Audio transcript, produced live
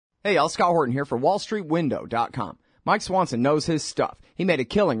Hey, y'all, Scott Horton here for WallStreetWindow.com. Mike Swanson knows his stuff. He made a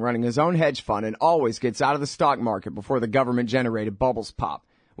killing running his own hedge fund and always gets out of the stock market before the government-generated bubbles pop,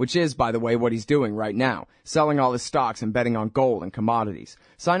 which is, by the way, what he's doing right now, selling all his stocks and betting on gold and commodities.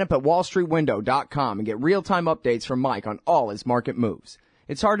 Sign up at WallStreetWindow.com and get real-time updates from Mike on all his market moves.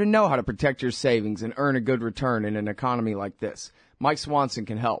 It's hard to know how to protect your savings and earn a good return in an economy like this. Mike Swanson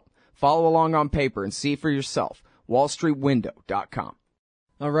can help. Follow along on paper and see for yourself. WallStreetWindow.com.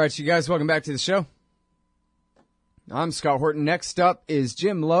 All right, you guys, welcome back to the show. I'm Scott Horton. Next up is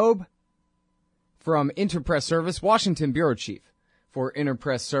Jim Lobe from Interpress Service, Washington Bureau Chief for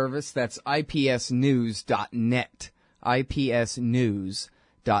Interpress Service. That's ipsnews.net,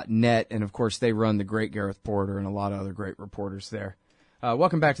 ipsnews.net. And, of course, they run the great Gareth Porter and a lot of other great reporters there.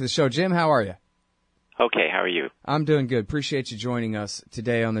 Welcome back to the show. Jim, how are you? Okay, how are you? I'm doing good. Appreciate you joining us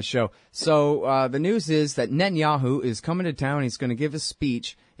today on the show. So the news is that Netanyahu is coming to town. He's going to give a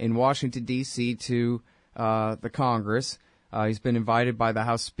speech in Washington, D.C. to the Congress. He's been invited by the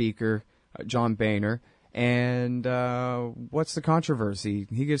House Speaker, John Boehner. And what's the controversy?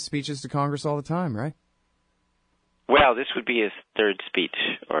 He gives speeches to Congress all the time, right? Well, this would be his third speech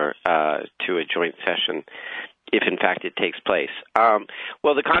or to a joint session, if in fact it takes place.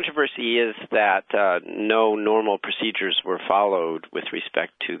 Well, the controversy is that no normal procedures were followed with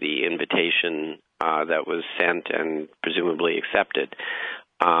respect to the invitation that was sent and presumably accepted.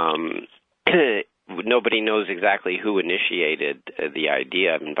 Nobody knows exactly who initiated the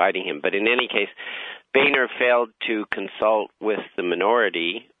idea of inviting him, but in any case, Boehner failed to consult with the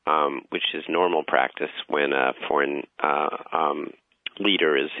minority, which is normal practice when a foreign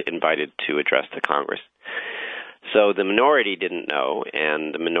leader is invited to address the Congress. So the minority didn't know,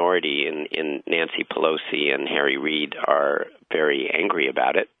 and the minority in Nancy Pelosi and Harry Reid are very angry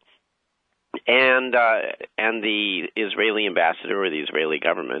about it. And the Israeli ambassador or the Israeli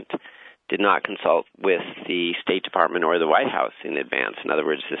government did not consult with the State Department or the White House in advance. In other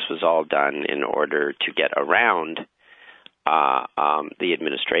words, this was all done in order to get around the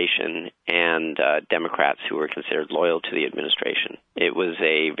administration and Democrats who were considered loyal to the administration. It was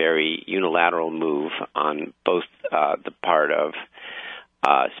a very unilateral move on both the part of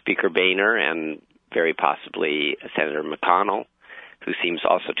Speaker Boehner and very possibly Senator McConnell, who seems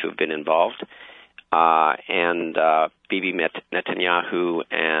also to have been involved, and Bibi Netanyahu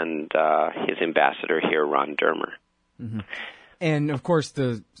and his ambassador here, Ron Dermer. Mm-hmm. And, of course,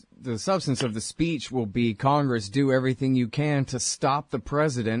 the substance of the speech will be Congress, do everything you can to stop the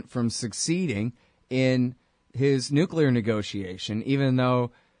president from succeeding in his nuclear negotiation, even though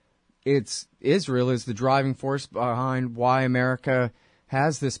Israel is the driving force behind why America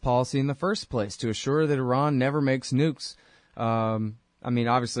has this policy in the first place, to assure that Iran never makes nukes. I mean,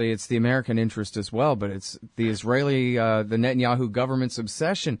 obviously, it's the American interest as well, but it's the Israeli, the Netanyahu government's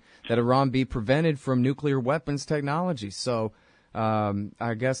obsession that Iran be prevented from nuclear weapons technology. So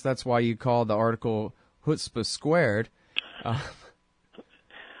I guess that's why you call the article Chutzpah Squared.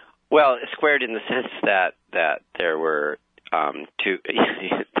 Well, squared in the sense that there were two,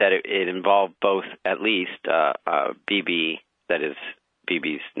 that it involved both, at least Bibi, that is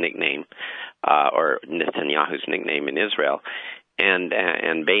Bibi's nickname, or Netanyahu's nickname in Israel, and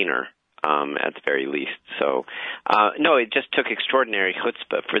Boehner, at the very least. So, no, it just took extraordinary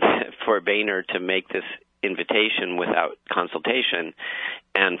chutzpah for Boehner to make this invitation without consultation,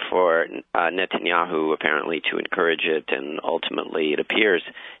 and for Netanyahu apparently to encourage it, and ultimately, it appears,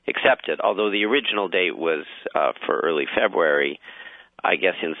 accept it. Although the original date was for early February, I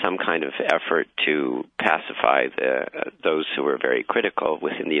guess in some kind of effort to pacify those who were very critical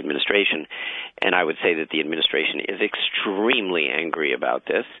within the administration. And I would say that the administration is extremely angry about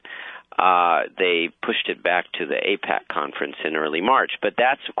this. They pushed it back to the AIPAC conference in early March. But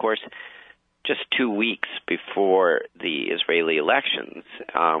that's, of course, just 2 weeks before the Israeli elections,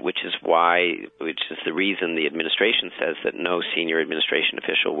 which is the reason the administration says that no senior administration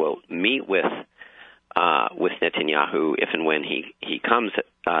official will meet with Netanyahu if and when he comes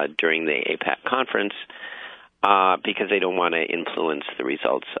during the AIPAC conference, because they don't want to influence the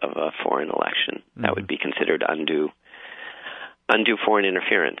results of a foreign election. Mm-hmm. That would be considered undue foreign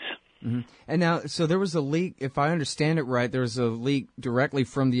interference. Mm-hmm. And now, so there was a leak, if I understand it right, there was a leak directly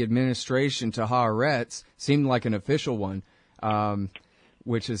from the administration to Haaretz, seemed like an official one,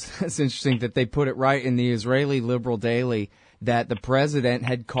 which is it's interesting that they put it right in the Israeli Liberal Daily, that the president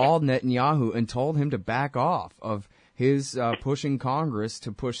had called Netanyahu and told him to back off of his pushing Congress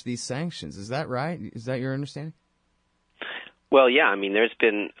to push these sanctions. Is that right? Is that your understanding? Well, yeah.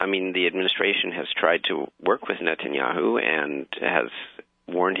 The administration has tried to work with Netanyahu and has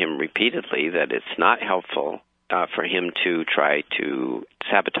warned him repeatedly that it's not helpful for him to try to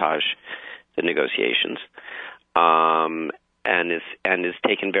sabotage the negotiations, and is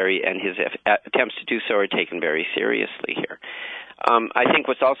taken his attempts to do so are taken very seriously here. I think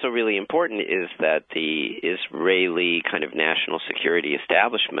what's also really important is that the Israeli kind of national security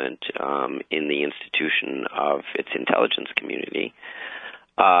establishment in the institution of its intelligence community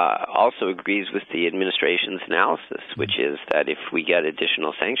also agrees with the administration's analysis, which is that if we get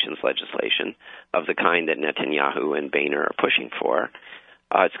additional sanctions legislation of the kind that Netanyahu and Boehner are pushing for,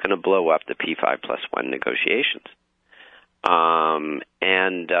 it's going to blow up the P5+1 negotiations.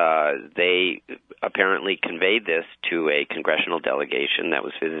 They apparently conveyed this to a congressional delegation that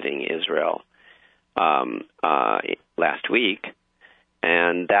was visiting Israel last week,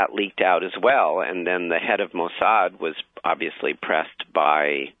 and that leaked out as well. And then the head of Mossad was obviously pressed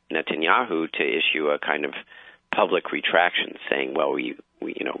by Netanyahu to issue a kind of public retraction, saying, "Well,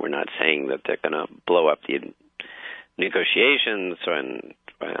 we're not saying that they're going to blow up the negotiations, and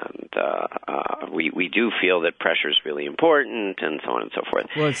we do feel that pressure is really important," and so on and so forth.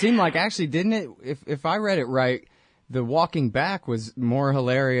 Well, it seemed like, actually, didn't it? If I read it right, the walking back was more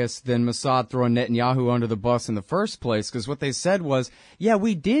hilarious than Mossad throwing Netanyahu under the bus in the first place, because what they said was, yeah,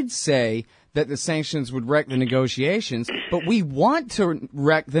 we did say that the sanctions would wreck the negotiations, but we want to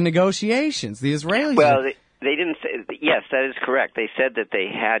wreck the negotiations. The Israelis... Well, they didn't say... Yes, that is correct. They said that they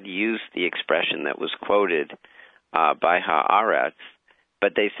had used the expression that was quoted by Haaretz,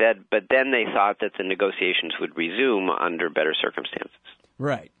 but then they thought that the negotiations would resume under better circumstances.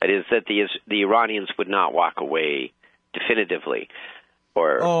 Right. That is, that the Iranians would not walk away definitively,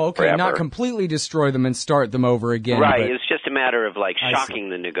 or forever. Not completely destroy them and start them over again. Right. It's just a matter of shocking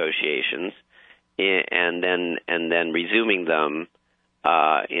the negotiations and then resuming them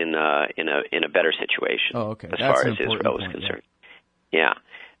in a better situation. Oh, okay. As far as Israel is concerned. Yeah.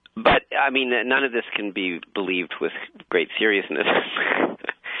 But, I mean, none of this can be believed with great seriousness.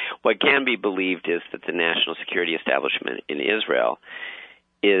 What can be believed is that the national security establishment in Israel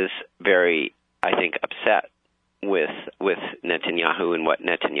is very, I think, upset with Netanyahu and what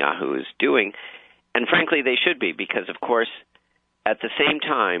Netanyahu is doing. And frankly, they should be, because, of course, at the same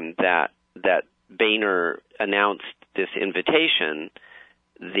time that Boehner announced this invitation,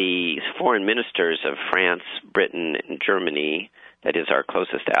 the foreign ministers of France, Britain, and Germany, that is our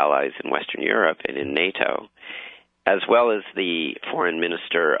closest allies in Western Europe and in NATO, as well as the foreign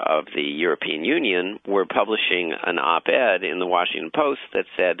minister of the European Union, were publishing an op-ed in the Washington Post that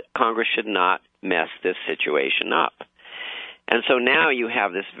said Congress should not mess this situation up. And so now you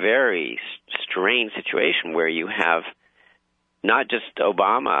have this very strange situation where you have not just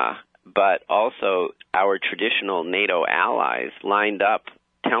Obama, but also our traditional NATO allies lined up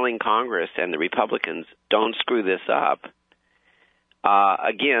telling Congress and the Republicans, don't screw this up,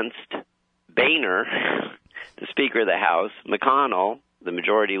 against Boehner, the Speaker of the House, McConnell, the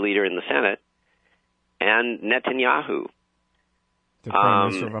Majority Leader in the Senate, and Netanyahu. The Prime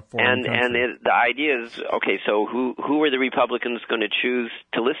Minister of a foreign country. The idea is, okay, so who are the Republicans going to choose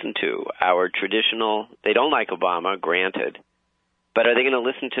to listen to? Our traditional, they don't like Obama, granted, but are they going to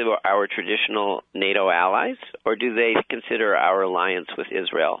listen to our traditional NATO allies, or do they consider our alliance with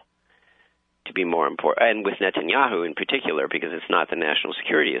Israel to be more important, and with Netanyahu in particular, because it's not the national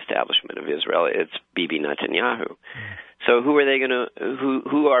security establishment of Israel, it's Bibi Netanyahu. So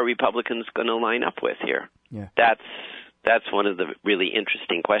who are Republicans going to line up with here? Yeah. That's one of the really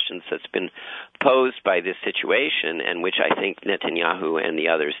interesting questions that's been posed by this situation, and which I think Netanyahu and the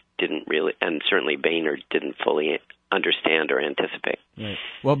others didn't really, and certainly Boehner didn't fully understand or anticipate. Right.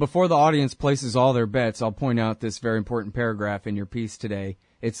 Well, before the audience places all their bets, I'll point out this very important paragraph in your piece today.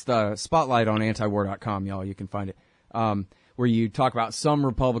 It's the spotlight on antiwar.com, y'all. You can find it, where you talk about some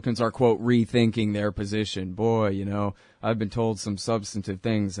Republicans are, quote, rethinking their position. Boy, I've been told some substantive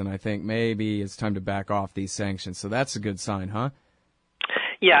things, and I think maybe it's time to back off these sanctions. So that's a good sign, huh?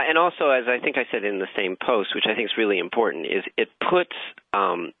 Yeah, and also, as I think I said in the same post, which I think is really important, is it puts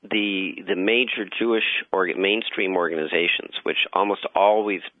the major Jewish mainstream organizations, which almost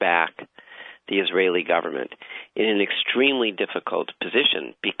always back the Israeli government, in an extremely difficult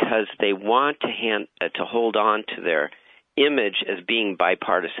position, because they want to hold on to their image as being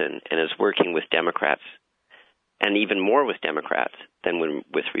bipartisan and as working with Democrats, and even more with Democrats than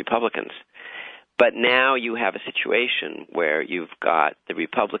with Republicans. But now you have a situation where you've got the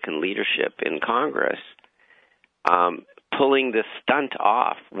Republican leadership in Congress pulling this stunt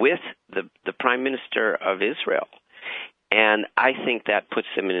off with the Prime Minister of Israel. And I think that puts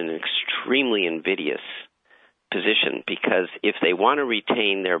them in an extremely invidious position, because if they want to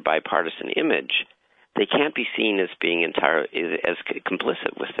retain their bipartisan image, they can't be seen as being entirely as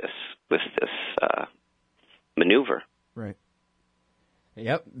complicit with this maneuver. Right.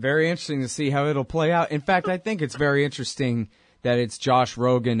 Yep. Very interesting to see how it'll play out. In fact, I think it's very interesting that it's Josh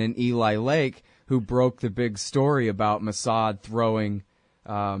Rogan and Eli Lake who broke the big story about Mossad throwing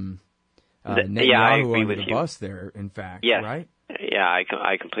Netanyahu under the bus there, in fact. Yes. Right? Yeah,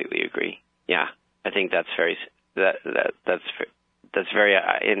 I completely agree. Yeah. I think that's very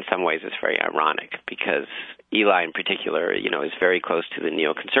in some ways it's very ironic because Eli in particular, is very close to the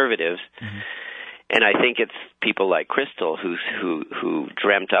neoconservatives. Mm-hmm. And I think it's people like Crystal who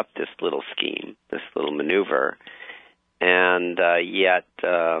dreamt up this little scheme, this little maneuver, and yet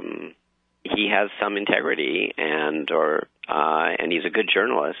he has some integrity and he's a good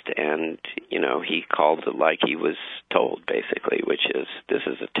journalist, and he called it like he was told, basically, which is this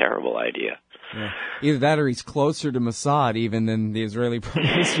is a terrible idea. Yeah. Either that or he's closer to Mossad even than the Israeli Prime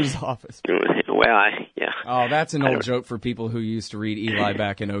Minister's office. Well, yeah. Oh, that's an old joke for people who used to read Eli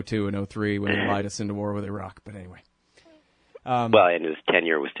back in 2002 and 2003 when he lied us into war with Iraq. But anyway. And his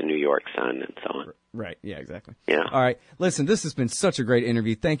tenure was the New York Sun and so on. Right. Yeah, exactly. Yeah. All right. Listen, this has been such a great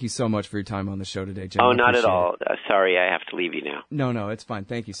interview. Thank you so much for your time on the show today, Jim. Oh, not at all. Sorry, I have to leave you now. No, it's fine.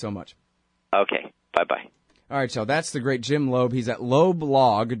 Thank you so much. Okay. Bye-bye. All right, so that's the great Jim Lobe. He's at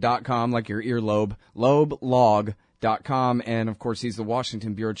lobelog.com, like your earlobe, lobelog.com. And, of course, he's the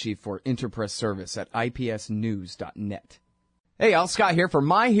Washington Bureau Chief for Interpress Service at ipsnews.net. Hey, y'all, Scott here for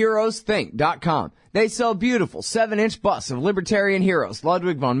myheroesthink.com. They sell beautiful 7-inch busts of libertarian heroes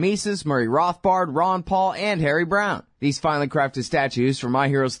Ludwig von Mises, Murray Rothbard, Ron Paul, and Harry Brown. These finely crafted statues from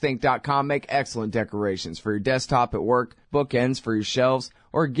myheroesthink.com make excellent decorations for your desktop at work, bookends for your shelves,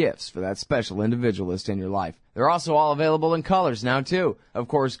 or gifts for that special individualist in your life. They're also all available in colors now, too. Of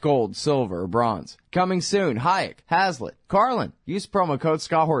course, gold, silver, or bronze. Coming soon, Hayek, Hazlitt, Carlin. Use promo code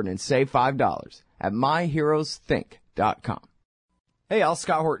Scott Horton and save $5 at myheroesthink.com. Hey, all,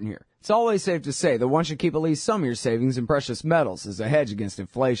 Scott Horton here. It's always safe to say that one should keep at least some of your savings in precious metals as a hedge against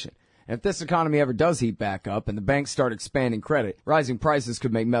inflation. And if this economy ever does heat back up and the banks start expanding credit, rising prices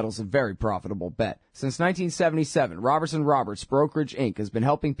could make metals a very profitable bet. Since 1977, Robertson Roberts Brokerage Inc. has been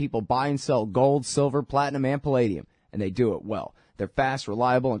helping people buy and sell gold, silver, platinum, and palladium, and they do it well. They're fast,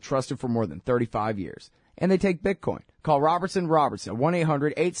 reliable, and trusted for more than 35 years. And they take Bitcoin. Call Robertson Roberts at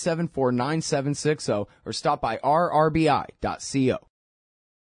 1-800-874-9760 or stop by rrbi.co.